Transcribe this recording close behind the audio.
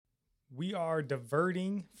We are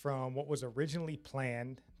diverting from what was originally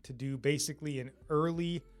planned to do basically an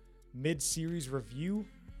early mid-series review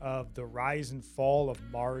of the rise and fall of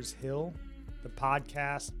Mars Hill, the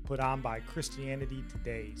podcast put on by Christianity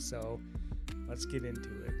Today. So let's get into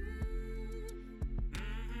it.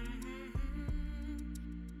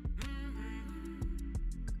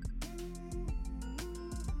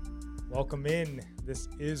 Welcome in. This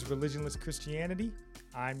is Religionless Christianity.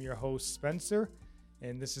 I'm your host, Spencer,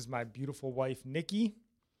 and this is my beautiful wife, Nikki.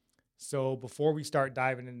 So before we start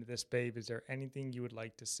diving into this, babe, is there anything you would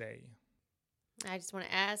like to say? I just want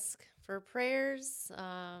to ask for prayers,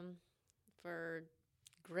 for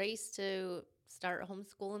grace to start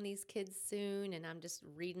homeschooling these kids soon. And I'm just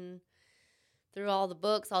reading through all the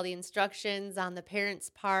books, all the instructions on the parents'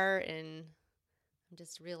 part, and I'm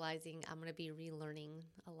just realizing I'm going to be relearning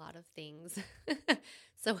a lot of things.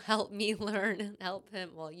 So help me learn, help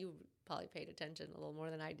him. Well, you probably paid attention a little more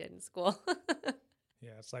than I did in school.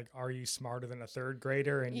 Yeah, it's like, are you smarter than a third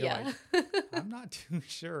grader? And you're like, I'm not too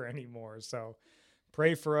sure anymore. So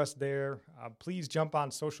pray for us there. Please jump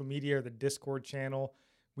on social media or the Discord channel.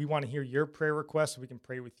 We want to hear your prayer requests so we can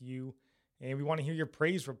pray with you. And we want to hear your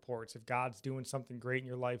praise reports. If God's doing something great in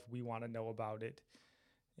your life, we want to know about it.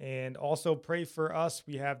 And also pray for us.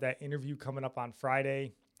 We have that interview coming up on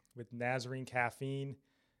Friday with Nazarene Caffeine.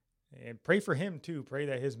 And pray for him too. Pray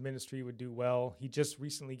that his ministry would do well. He just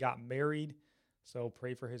recently got married. So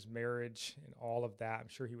pray for his marriage and all of that. I'm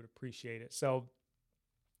sure he would appreciate it. So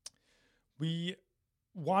we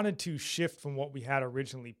wanted to shift from what we had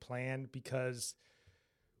originally planned because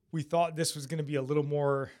we thought this was going to be a little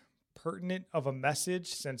more pertinent of a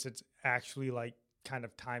message since it's actually like kind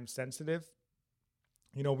of time sensitive.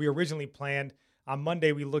 You know, we originally planned on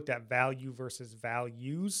Monday, we looked at value versus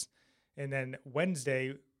values. And then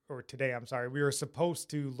today, we were supposed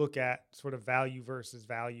to look at sort of value versus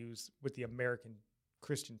values with the American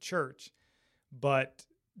Christian church. But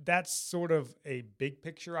that's sort of a big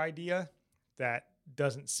picture idea that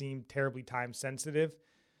doesn't seem terribly time sensitive.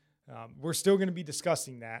 We're still going to be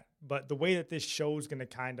discussing that. But the way that this show is going to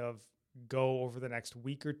kind of go over the next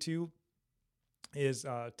week or two is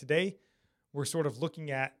today, we're sort of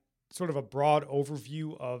looking at sort of a broad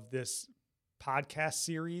overview of this podcast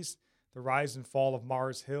series, The Rise and Fall of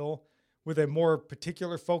Mars Hill, with a more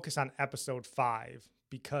particular focus on episode 5,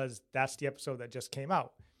 because that's the episode that just came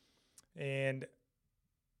out. And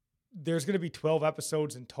there's going to be 12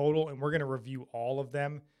 episodes in total, and we're going to review all of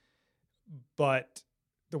them. But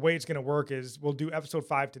the way it's going to work is we'll do episode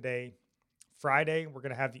 5 today. Friday, we're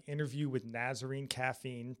going to have the interview with Nazarene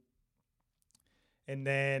Caffeine. And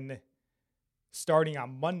then starting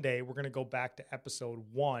on Monday, we're going to go back to episode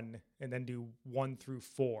 1 and then do 1 through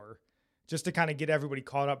 4, just to kind of get everybody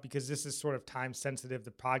caught up because this is sort of time sensitive.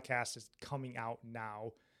 The podcast is coming out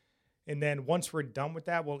now. And then once we're done with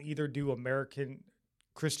that, we'll either do American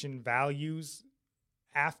Christian values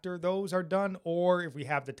after those are done, or if we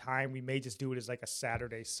have the time, we may just do it as like a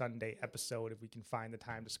Saturday, Sunday episode if we can find the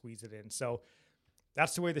time to squeeze it in. So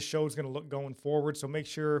that's the way the show is going to look going forward. So make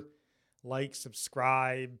sure, like,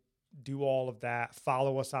 subscribe, do all of that.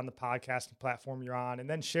 Follow us on the podcasting platform you're on, and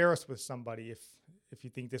then share us with somebody if you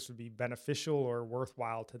think this would be beneficial or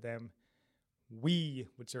worthwhile to them. We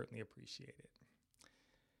would certainly appreciate it.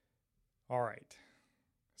 All right.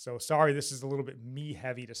 So sorry, this is a little bit me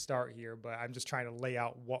heavy to start here, but I'm just trying to lay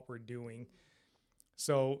out what we're doing.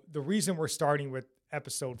 So the reason we're starting with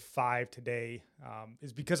episode 5 today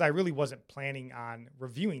is because I really wasn't planning on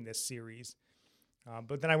reviewing this series.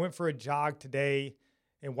 But then I went for a jog today,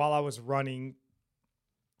 and while I was running,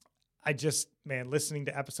 listening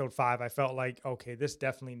to episode 5, I felt like, okay, this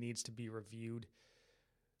definitely needs to be reviewed.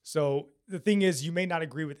 So the thing is, you may not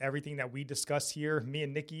agree with everything that we discuss here. Me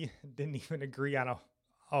and Nikki didn't even agree on a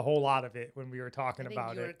whole lot of it when we were talking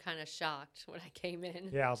about it. You were kind of shocked when I came in.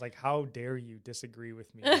 Yeah, I was like, how dare you disagree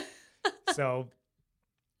with me? So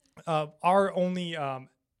our only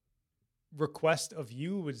request of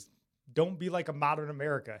you was don't be like a modern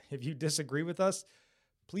America. If you disagree with us,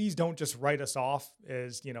 please don't just write us off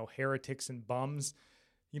as, heretics and bums.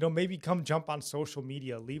 Maybe come jump on social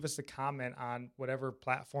media, leave us a comment on whatever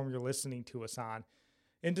platform you're listening to us on,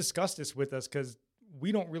 and discuss this with us, because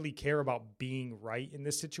we don't really care about being right in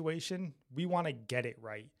this situation. We want to get it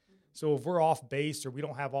right. So if we're off base or we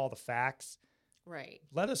don't have all the facts, right,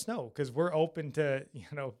 let us know, because we're open to,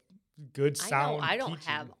 good sound I don't teaching.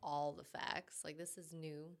 have all the facts. Like, this is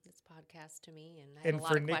new, this podcast to me, and I have a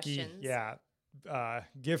lot of Nikki, questions. Yeah,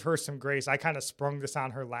 give her some grace. I kind of sprung this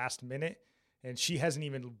on her last minute, and she hasn't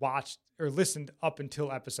even watched or listened up until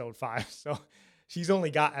episode 5. So she's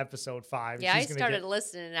only got episode 5. Yeah, I started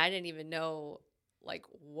listening, and I didn't even know like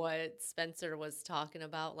what Spencer was talking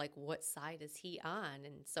about, like what side is he on?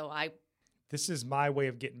 And so This is my way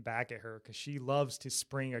of getting back at her because she loves to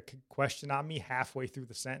spring a question on me halfway through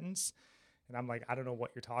the sentence. And I'm like, I don't know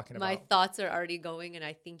what you're talking my about. thoughts are already going, and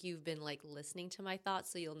I think you've been like listening to my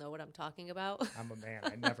thoughts, so you'll know what I'm talking about. I'm a man.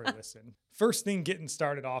 I never listen. First thing getting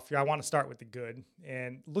started off here, I want to start with the good.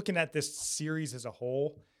 And looking at this series as a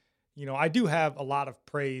whole, I do have a lot of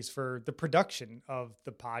praise for the production of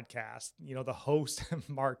the podcast. The host,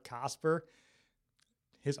 Mark Cosper,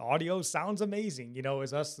 his audio sounds amazing.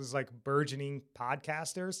 As us as like burgeoning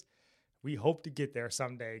podcasters, we hope to get there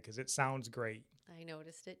someday because it sounds great. I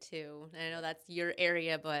noticed it too. And I know that's your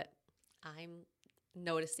area, but I'm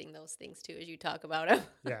noticing those things too as you talk about him.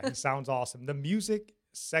 Yeah, he sounds awesome. The music,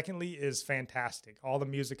 secondly, is fantastic. All the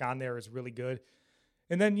music on there is really good.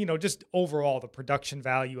 And then, just overall, the production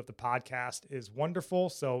value of the podcast is wonderful.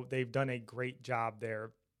 So they've done a great job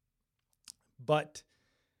there. But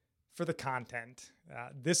for the content,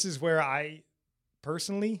 this is where I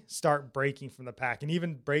personally start breaking from the pack and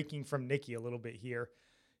even breaking from Nikki a little bit here.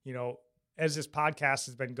 As this podcast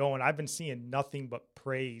has been going, I've been seeing nothing but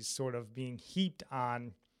praise sort of being heaped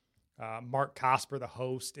on Mark Cosper, the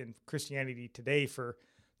host, and Christianity Today for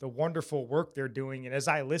the wonderful work they're doing. And as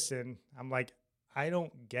I listen, I'm like, I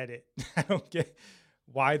don't get it. I don't get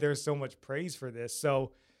why there's so much praise for this.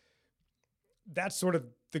 So that's sort of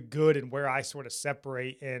the good and where I sort of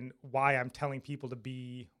separate and why I'm telling people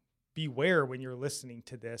to beware when you're listening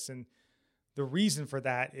to this. And the reason for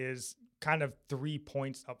that is kind of 3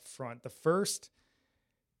 points up front. The first,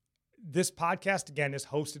 this podcast, again, is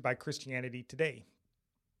hosted by Christianity Today.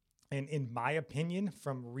 And in my opinion,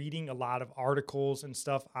 from reading a lot of articles and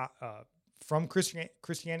stuff from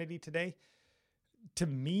Christianity Today, to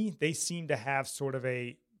me, they seem to have sort of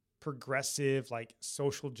a progressive, like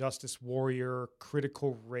social justice warrior,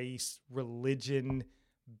 critical race, religion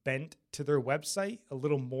bent to their website a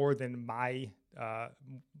little more than my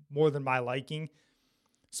liking.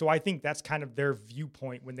 So I think that's kind of their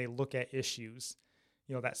viewpoint when they look at issues,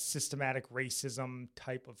 that systematic racism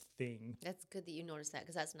type of thing. That's good that you noticed that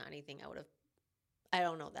because that's not anything I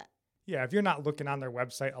don't know that. Yeah, if you're not looking on their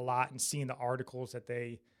website a lot and seeing the articles that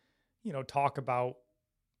they, talk about,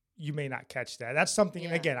 you may not catch that. That's something,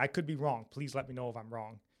 and again, I could be wrong. Please let me know if I'm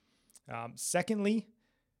wrong. Secondly,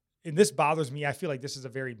 and this bothers me, I feel like this is a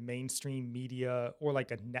very mainstream media or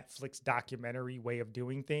like a Netflix documentary way of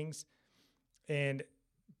doing things. And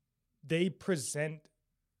they present,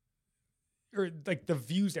 or like the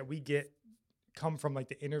views that we get come from like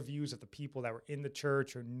the interviews of the people that were in the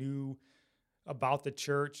church or knew about the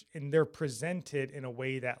church. And they're presented in a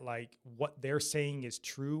way that like what they're saying is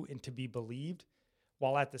true and to be believed,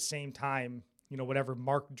 while at the same time, whatever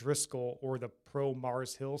Mark Driscoll or the pro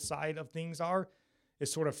Mars Hill side of things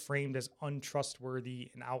is sort of framed as untrustworthy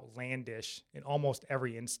and outlandish in almost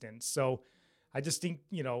every instance. So I just think,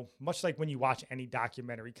 much like when you watch any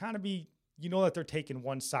documentary, kind of that they're taking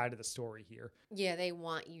one side of the story here. Yeah, they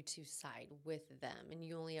want you to side with them, and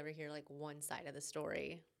you only ever hear like one side of the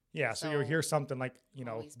story. Yeah, so you'll hear something like,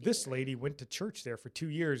 this aware. lady went to church there for 2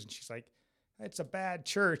 years, and she's like, it's a bad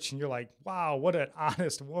church. And you're like, wow, what an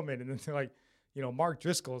honest woman. And then they're like, Mark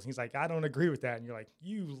Driscoll, and he's like, I don't agree with that. And you're like,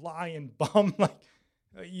 you lying bum. Like,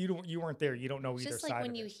 you weren't there. You don't know either side of it. Just like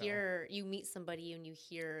when you meet somebody and you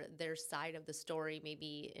hear their side of the story,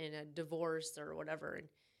 maybe in a divorce or whatever,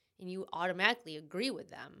 and you automatically agree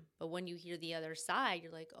with them. But when you hear the other side,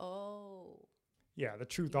 you're like, oh. Yeah, the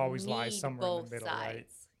truth always lies somewhere in the middle, sides. Right?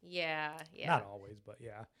 Yeah. Not always, but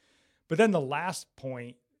yeah. But then the last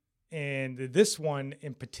point, and this one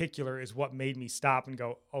in particular, is what made me stop and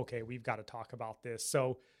go, okay, we've got to talk about this.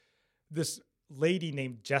 So this lady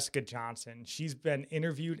named Jessica Johnson, she's been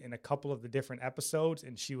interviewed in a couple of the different episodes,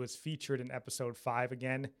 and she was featured in episode 5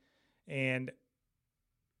 again. And,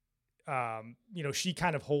 she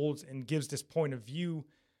kind of holds and gives this point of view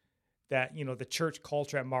that, the church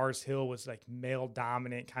culture at Mars Hill was like male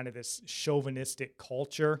dominant, kind of this chauvinistic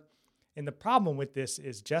culture. And the problem with this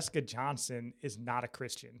is Jessica Johnson is not a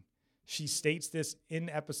Christian. She states this in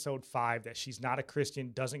episode 5 that she's not a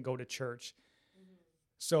Christian, doesn't go to church. Mm-hmm.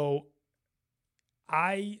 So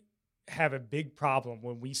I have a big problem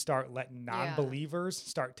when we start letting non-believers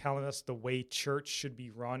start telling us the way church should be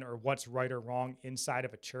run or what's right or wrong inside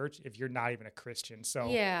of a church if you're not even a Christian. So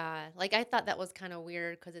yeah, like I thought that was kind of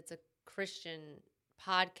weird because it's a Christian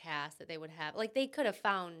podcast that they would have. Like they could have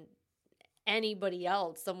found anybody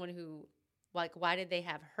else, someone who, like, why did they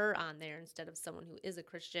have her on there instead of someone who is a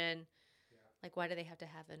Christian? Yeah. Like, why do they have to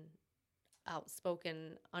have an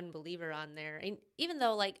outspoken unbeliever on there? And even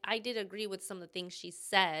though, like, I did agree with some of the things she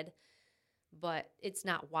said, but it's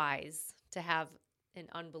not wise to have an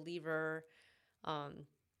unbeliever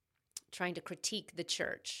trying to critique the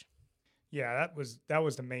church. Yeah, that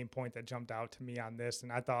was the main point that jumped out to me on this.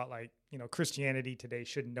 And I thought, like, Christianity today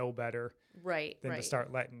should know better Right, than to right.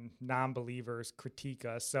 start letting non-believers critique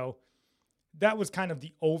us. So that was kind of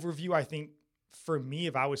the overview. I think for me,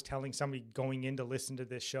 if I was telling somebody going in to listen to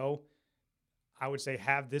this show, I would say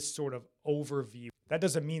have this sort of overview. That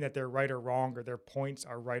doesn't mean that they're right or wrong or their points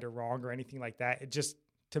are right or wrong or anything like that. It just,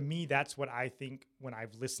 to me, that's what I think when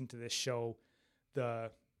I've listened to this show, the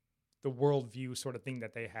worldview sort of thing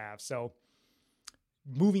that they have. So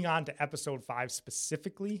moving on to episode 5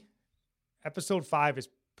 specifically, episode 5 is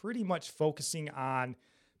pretty much focusing on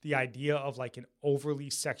the idea of like an overly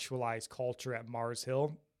sexualized culture at Mars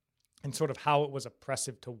Hill and sort of how it was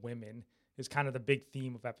oppressive to women is kind of the big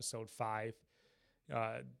theme of episode 5.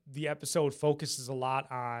 The episode focuses a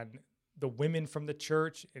lot on the women from the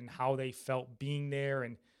church and how they felt being there,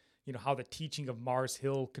 and how the teaching of Mars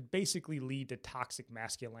Hill could basically lead to toxic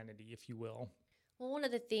masculinity, if you will. Well, one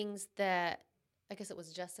of the things that I guess it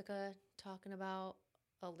was Jessica talking about,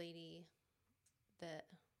 a lady that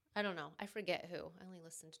I don't know, I forget who. I only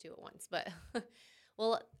listened to it once, but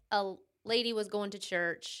well, a lady was going to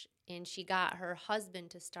church and she got her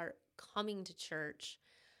husband to start coming to church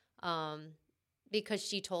because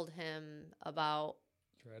she told him about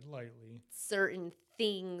Tread lightly. certain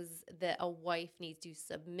things that a wife needs to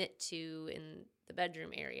submit to in the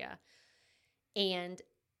bedroom area. And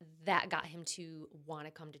that got him to want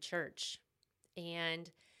to come to church. And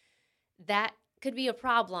that could be a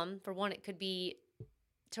problem. For one, it could be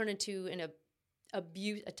turned into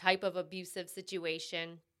a type of abusive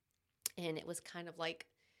situation. And it was kind of like,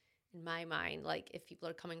 in my mind, like if people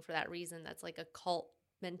are coming for that reason, that's like a cult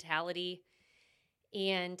mentality.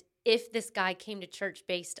 And if this guy came to church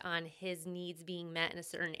based on his needs being met in a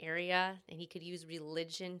certain area and he could use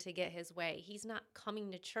religion to get his way, he's not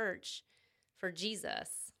coming to church for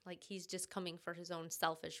Jesus. Like, he's just coming for his own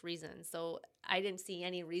selfish reasons. So I didn't see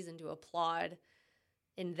any reason to applaud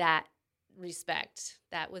in that respect.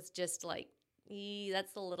 That was just like,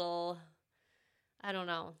 that's a little, I don't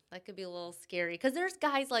know. That could be a little scary. Because there's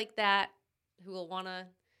guys like that who will want to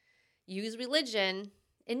use religion,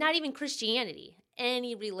 and not even Christianity,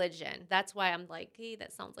 any religion. That's why I'm like, hey,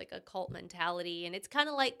 that sounds like a cult mentality. And it's kind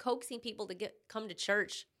of like coaxing people to come to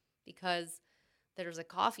church because there's a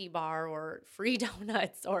coffee bar or free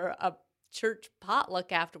donuts or a church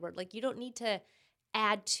potluck afterward. Like, you don't need to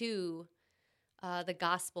add to the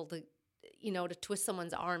gospel to twist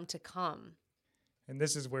someone's arm to come. And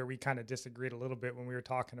this is where we kind of disagreed a little bit when we were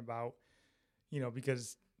talking about,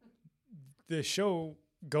 because the show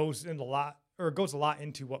goes a lot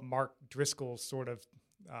into what Mark Driscoll's sort of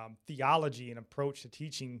theology and approach to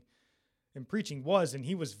teaching and preaching was, and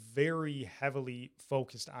he was very heavily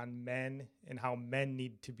focused on men and how men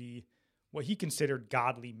need to be what he considered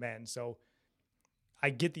godly men. So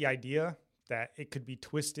I get the idea that it could be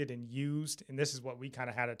twisted and used, and this is what we kind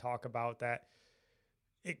of had to talk about, that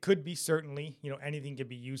it could be certainly, anything could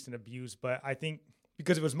be used and abused, but I think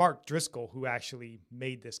because it was Mark Driscoll who actually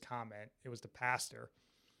made this comment, it was the pastor.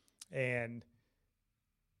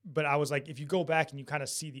 But I was like, if you go back and you kind of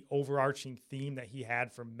see the overarching theme that he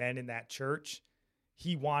had for men in that church,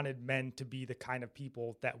 he wanted men to be the kind of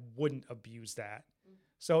people that wouldn't abuse that. Mm-hmm.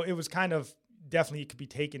 So it was kind of, definitely it could be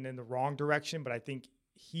taken in the wrong direction, but I think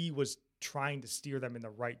he was trying to steer them in the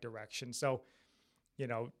right direction. So,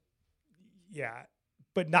 yeah,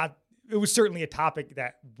 but not, it was certainly a topic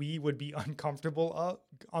that we would be uncomfortable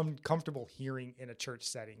hearing in a church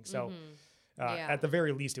setting. So at the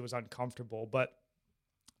very least, it was uncomfortable. But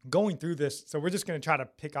going through this, so we're just going to try to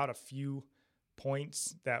pick out a few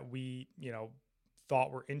points that we,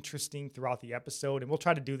 thought were interesting throughout the episode. And we'll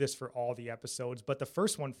try to do this for all the episodes. But the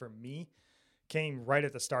first one for me came right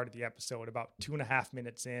at the start of the episode, about 2.5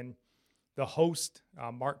 minutes in. The host,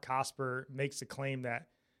 Mark Cosper, makes a claim that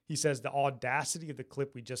he says the audacity of the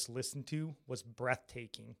clip we just listened to was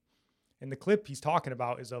breathtaking. And the clip he's talking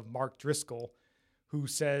about is of Mark Driscoll, who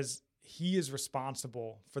says he is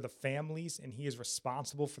responsible for the families and he is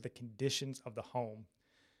responsible for the conditions of the home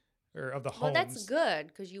or of the homes. Well, that's good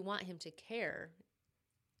because you want him to care.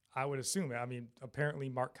 I would assume. I mean, apparently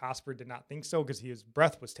Mark Cosper did not think so because his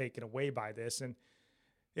breath was taken away by this. And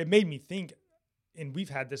it made me think, and we've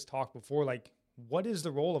had this talk before, like, what is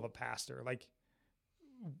the role of a pastor? Like,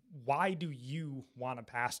 why do you want a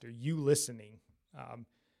pastor? You listening.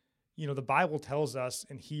 The Bible tells us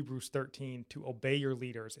in Hebrews 13 to obey your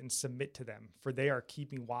leaders and submit to them, for they are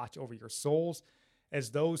keeping watch over your souls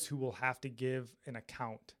as those who will have to give an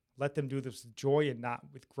account. Let them do this with joy and not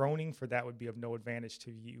with groaning, for that would be of no advantage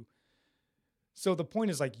to you. So the point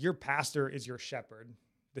is like your pastor is your shepherd,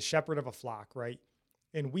 the shepherd of a flock, right?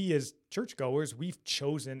 And we as churchgoers, we've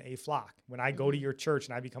chosen a flock. When I go to Mm-hmm. your church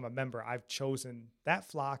and I become a member, I've chosen that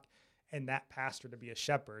flock and that pastor to be a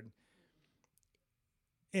shepherd.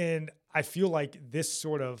 And I feel like this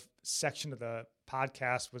sort of section of the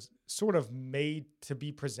podcast was sort of made to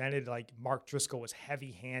be presented like Mark Driscoll was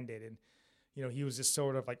heavy-handed, and he was this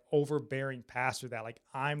sort of like overbearing pastor that like,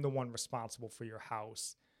 I'm the one responsible for your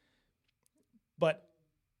house. But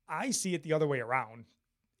I see it the other way around.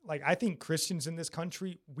 Like, I think Christians in this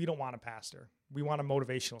country, we don't want a pastor. We want a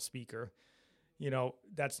motivational speaker.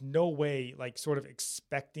 That's no way like sort of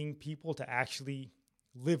expecting people to actually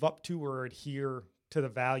live up to or adhere to the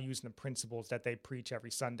values and the principles that they preach every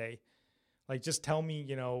Sunday. Like, just tell me,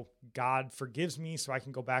 God forgives me so I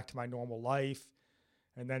can go back to my normal life.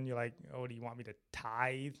 And then you're like, oh, do you want me to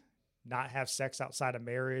tithe, not have sex outside of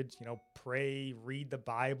marriage, pray, read the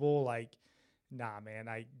Bible? Like, nah, man,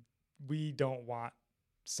 we don't want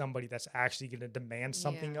somebody that's actually going to demand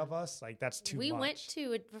something Yeah. of us. Like, that's too We much. went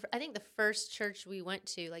to, I think the first church we went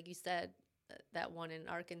to, like you said, that one in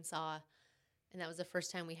Arkansas, and that was the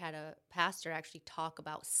first time we had a pastor actually talk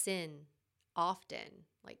about sin often,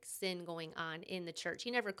 like sin going on in the church.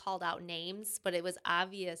 He never called out names, but it was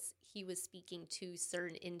obvious he was speaking to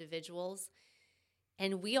certain individuals.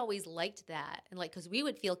 And we always liked that. And like, because we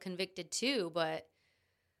would feel convicted too, but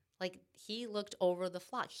like he looked over the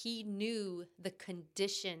flock. He knew the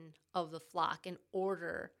condition of the flock in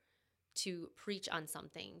order to preach on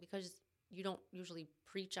something, because you don't usually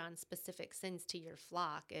preach on specific sins to your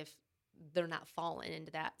flock if they're not falling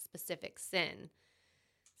into that specific sin.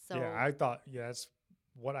 So Yeah, that's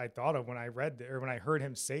what I thought of when I read or when I heard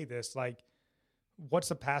him say this. Like,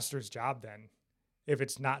 what's a pastor's job then? If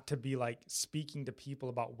it's not to be like speaking to people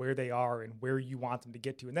about where they are and where you want them to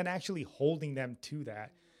get to, and then actually holding them to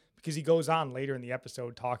that. Because he goes on later in the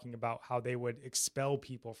episode talking about how they would expel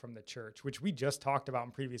people from the church, which we just talked about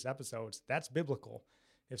in previous episodes. That's biblical.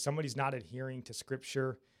 If somebody's not adhering to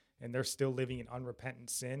scripture and they're still living in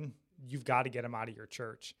unrepentant sin, you've got to get them out of your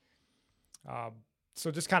church.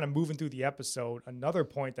 So just kind of moving through the episode, another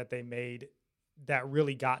point that they made that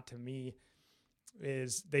really got to me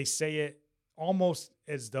is they say it almost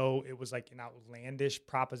as though it was like an outlandish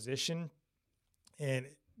proposition. And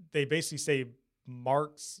they basically say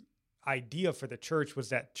Mark's idea for the church was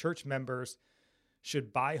that church members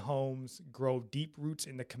should buy homes, grow deep roots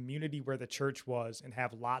in the community where the church was, and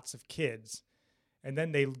have lots of kids. And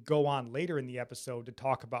then they go on later in the episode to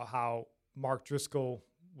talk about how Mark Driscoll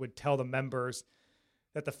would tell the members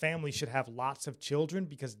that the family should have lots of children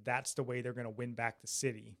because that's the way they're going to win back the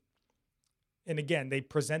city. And again, they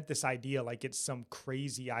present this idea like it's some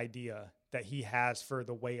crazy idea that he has for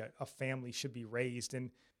the way a family should be raised. And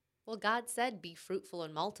well, God said, be fruitful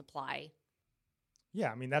and multiply.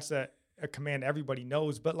 yeah, I mean, that's a command everybody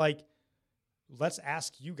knows. But like, let's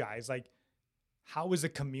ask you guys, like, how is a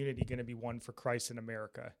community going to be one for Christ in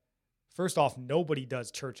America? First off, nobody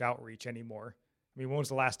does church outreach anymore. I mean, when was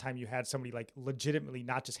the last time you had somebody like legitimately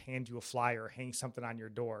not just hand you a flyer or hang something on your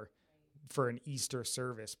door for an Easter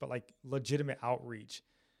service, but like legitimate outreach?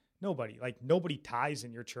 Nobody ties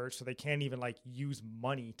in your church, so they can't even like use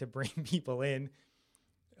money to bring people in.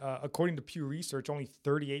 According to Pew Research, only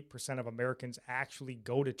 38% of Americans actually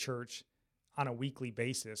go to church on a weekly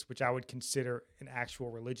basis, which I would consider an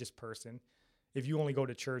actual religious person. If you only go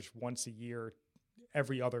to church once a year,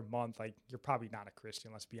 every other month, like, you're probably not a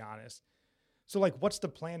Christian, let's be honest. So like, what's the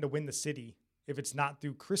plan to win the city if it's not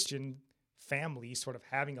through Christian families sort of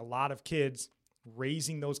having a lot of kids,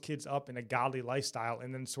 raising those kids up in a godly lifestyle,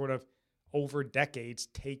 and then sort of over decades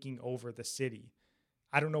taking over the city?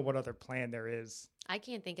 I don't know what other plan there is. I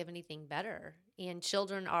can't think of anything better. And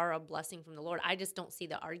children are a blessing from the Lord. I just don't see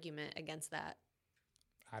the argument against that.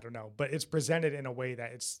 I don't know, but it's presented in a way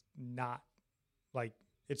that it's not like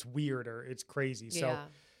it's weird or it's crazy. Yeah.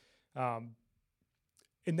 So,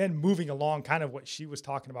 and then moving along, kind of what she was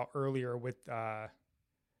talking about earlier with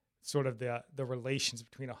sort of the relations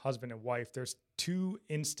between a husband and wife. There's two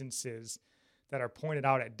instances that are pointed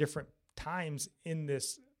out at different times in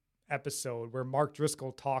this episode where Mark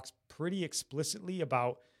Driscoll talks pretty explicitly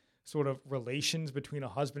about sort of relations between a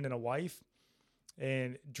husband and a wife.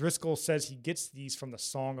 And Driscoll says he gets these from the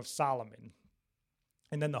Song of Solomon.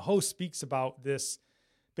 And then the host speaks about this,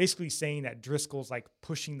 basically saying that Driscoll's like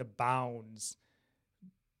pushing the bounds.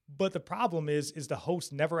 But the problem is the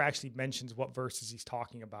host never actually mentions what verses he's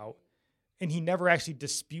talking about. And he never actually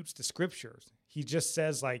disputes the scriptures. He just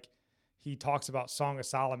says, like, he talks about Song of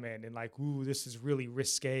Solomon and like, ooh, this is really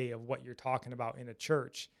risque of what you're talking about in a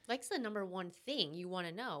church. Like, it's the number one thing you want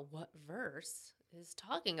to know. What verse is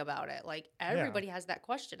talking about it? Like Yeah. everybody has that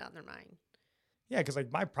question on their mind. Yeah, because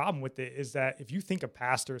like my problem with it is that if you think a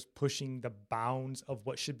pastor is pushing the bounds of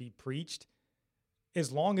what should be preached,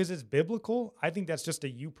 as long as it's biblical, I think that's just a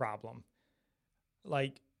you problem.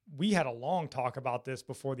 Like we had a long talk about this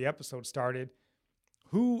before the episode started.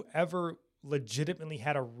 Who ever legitimately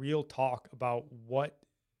had a real talk about what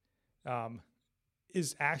um,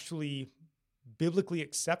 is actually biblically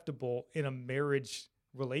acceptable in a marriage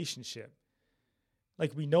relationship?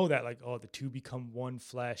 Like we know that, like, oh, the two become one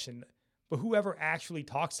flesh, and but whoever actually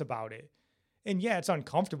talks about it, and yeah, it's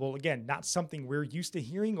uncomfortable. Again, not something we're used to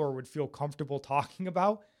hearing or would feel comfortable talking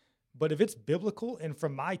about. But if it's biblical, and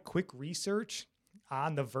from my quick research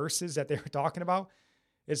on the verses that they were talking about,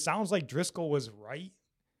 it sounds like Driscoll was right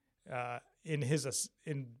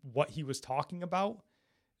in what he was talking about.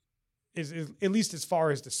 Is at least as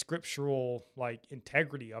far as the scriptural like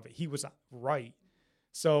integrity of it, he was right.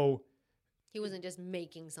 So He wasn't just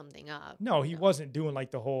making something up. no, he wasn't doing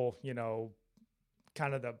like the whole,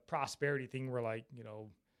 kind of the prosperity thing where like,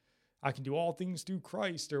 I can do all things through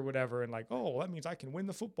Christ or whatever. And like, oh, that means I can win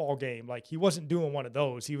the football game. Like he wasn't doing one of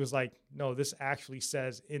those. He was like, no, this actually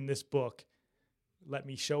says in this book, let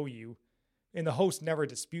me show you. And the host never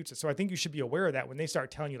disputes it. So I think you should be aware of that when they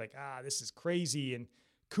start telling you like, this is crazy and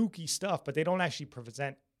kooky stuff, but they don't actually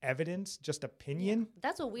present evidence, just opinion. Yeah,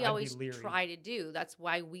 that's what we I'd always be leery. try to do. That's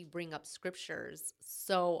why we bring up scriptures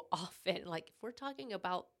so often. Like if we're talking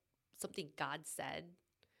about something God said,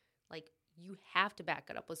 like you have to back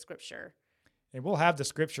it up with scripture. And we'll have the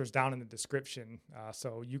scriptures down in the description,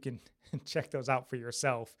 so you can check those out for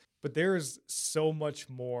yourself. But there's so much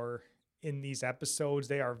more in these episodes.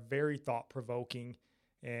 They are very thought-provoking.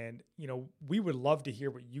 And, we would love to hear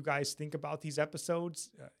what you guys think about these episodes.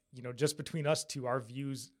 Just between us two, our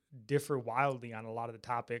views differ wildly on a lot of the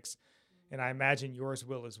topics. And I imagine yours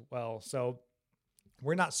will as well. So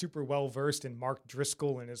we're not super well versed in Mark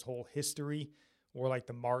Driscoll and his whole history or like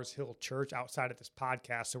the Mars Hill Church outside of this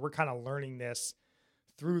podcast. So we're kind of learning this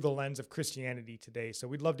through the lens of Christianity today. So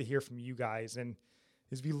we'd love to hear from you guys. And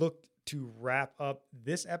as we look to wrap up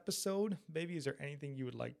this episode, baby, is there anything you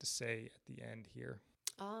would like to say at the end here?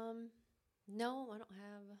 No, I don't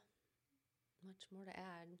have much more to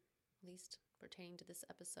add, at least pertaining to this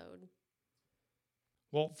episode.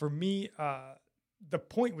 Well, for me, the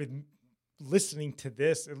point with listening to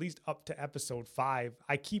this, at least up to episode 5,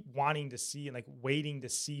 I keep wanting to see and like waiting to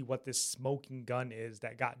see what this smoking gun is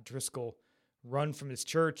that got Driscoll run from his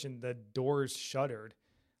church and the doors shuttered.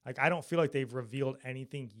 Like, I don't feel like they've revealed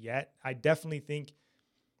anything yet. I definitely think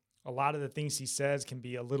a lot of the things he says can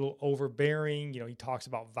be a little overbearing. He talks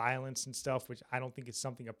about violence and stuff, which I don't think is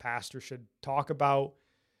something a pastor should talk about.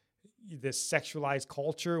 This sexualized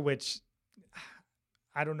culture, which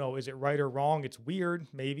I don't know, is it right or wrong? It's weird,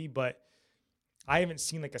 maybe, but I haven't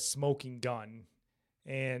seen like a smoking gun.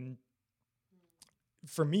 And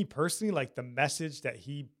for me personally, like the message that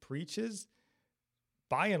he preaches,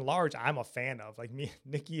 by and large, I'm a fan of. Like me,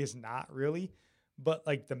 Nikki is not really. But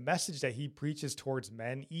like the message that he preaches towards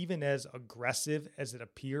men, even as aggressive as it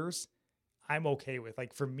appears, I'm okay with.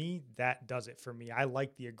 Like for me, that does it for me. I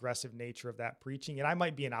like the aggressive nature of that preaching. And I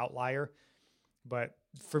might be an outlier, but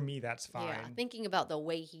for me, that's fine. Yeah, thinking about the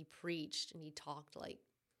way he preached and he talked like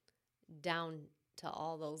down to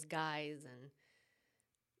all those guys. And,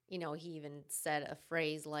 he even said a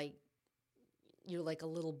phrase like, you're like a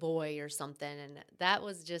little boy or something. And that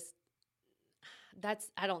was just,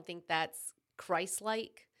 I don't think that's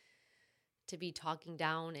Christ-like to be talking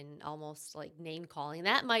down and almost like name calling.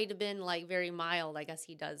 That might have been like very mild. I guess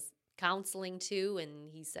he does counseling too,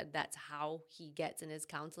 and he said that's how he gets in his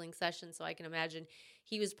counseling session. So I can imagine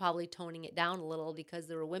he was probably toning it down a little because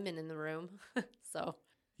there were women in the room. So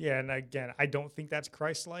yeah, and again, I don't think that's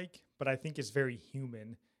Christ-like, but I think it's very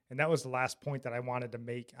human. And that was the last point that I wanted to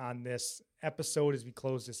make on this episode as we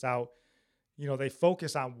close this out. They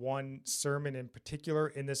focus on one sermon in particular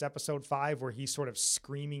in this episode 5 where he's sort of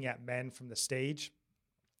screaming at men from the stage,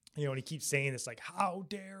 and he keeps saying this like, how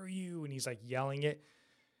dare you? And he's like yelling it.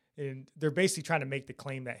 And they're basically trying to make the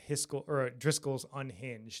claim that Driscoll's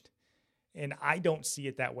unhinged. And I don't see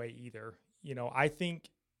it that way either. I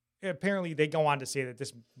think apparently they go on to say that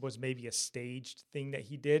this was maybe a staged thing that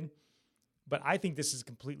he did, but I think this is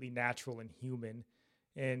completely natural and human.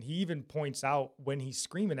 And he even points out when he's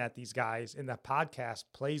screaming at these guys, and the podcast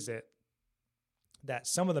plays it, that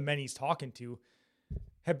some of the men he's talking to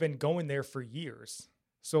have been going there for years.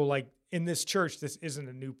 So like in this church, this isn't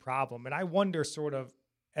a new problem. And I wonder sort of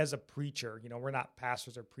as a preacher, we're not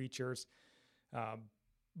pastors or preachers,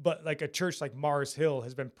 But like a church like Mars Hill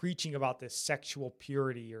has been preaching about this sexual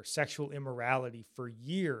purity or sexual immorality for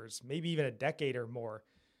years, maybe even a decade or more.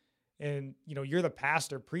 And, you're the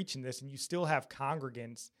pastor preaching this and you still have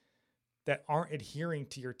congregants that aren't adhering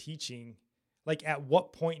to your teaching. Like, at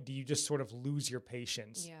what point do you just sort of lose your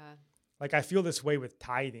patience? Yeah. Like, I feel this way with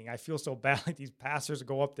tithing. I feel so bad. Like, these pastors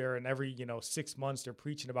go up there and every, 6 months they're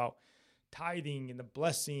preaching about tithing and the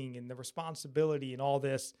blessing and the responsibility and all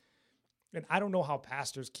this. And I don't know how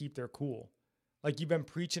pastors keep their cool. Like, you've been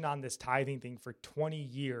preaching on this tithing thing for 20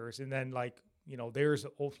 years. And then there's,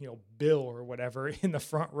 Bill or whatever in the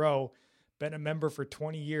front row, been a member for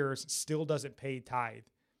 20 years, still doesn't pay tithe.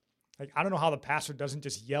 Like, I don't know how the pastor doesn't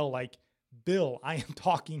just yell like, Bill, I am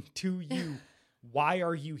talking to you. Why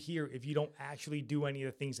are you here if you don't actually do any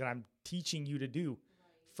of the things that I'm teaching you to do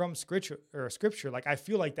from scripture? Like, I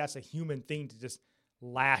feel like that's a human thing to just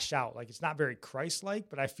lash out. Like, it's not very Christ-like,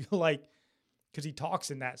 but I feel like, because he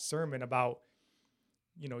talks in that sermon about,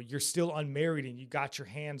 you're still unmarried and you got your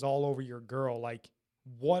hands all over your girl. Like,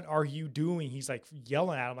 what are you doing? He's like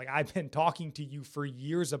yelling at him. Like, I've been talking to you for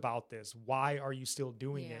years about this. Why are you still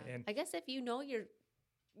doing it? And I guess if you know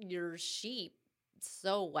your sheep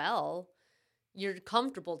so well, you're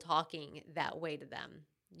comfortable talking that way to them.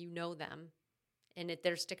 You know them. And if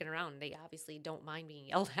they're sticking around, they obviously don't mind being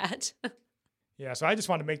yelled at. Yeah, so I just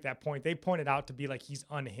wanted to make that point. They pointed out to be like he's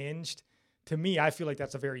unhinged. To me, I feel like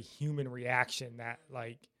that's a very human reaction that,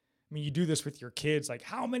 like, I mean, you do this with your kids. Like,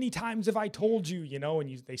 how many times have I told you,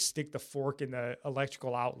 and they stick the fork in the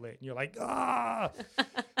electrical outlet and you're like, ah.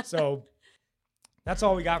 So that's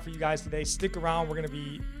all we got for you guys today. Stick around. We're going to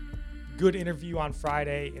be good interview on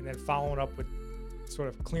Friday and then following up with sort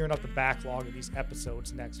of clearing up the backlog of these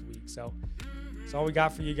episodes next week. So that's all we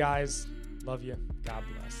got for you guys. Love you. God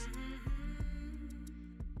bless.